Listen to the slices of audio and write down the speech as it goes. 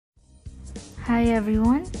Hi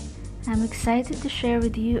everyone, I'm excited to share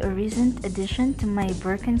with you a recent addition to my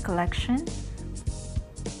Birkin collection.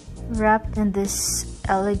 Wrapped in this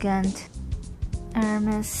elegant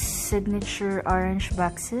Hermes signature orange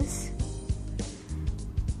boxes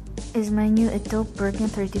is my new Etoupe Birkin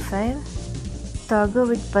 35 Togo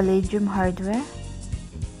with Palladium Hardware,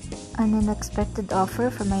 an unexpected offer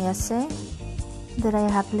from my essay that I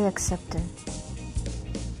happily accepted.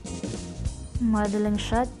 Modeling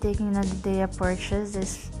shot taken on the day I purchased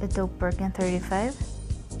this Etoupe Birkin 35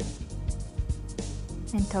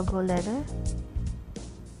 in Togo leather,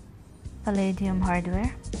 Palladium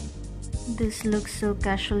Hardware. This looks so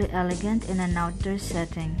casually elegant in an outdoor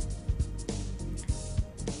setting.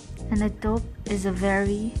 An Etoupe is a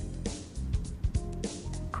very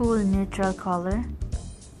cool neutral color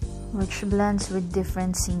which blends with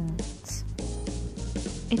different scenes.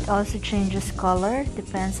 It also changes color,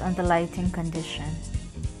 depends on the lighting condition.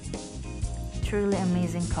 Truly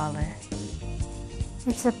amazing color.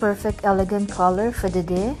 It's a perfect elegant color for the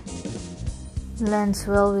day, blends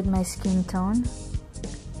well with my skin tone,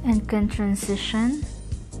 and can transition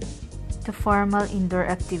to formal indoor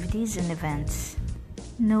activities and events.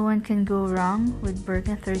 No one can go wrong with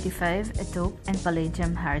Birkin 35 Etoupe and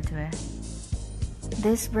Palladium Hardware.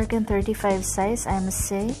 This Birkin 35 size, I must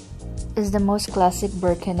say, is the most classic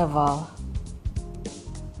Birkin of all.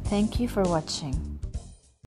 Thank you for watching.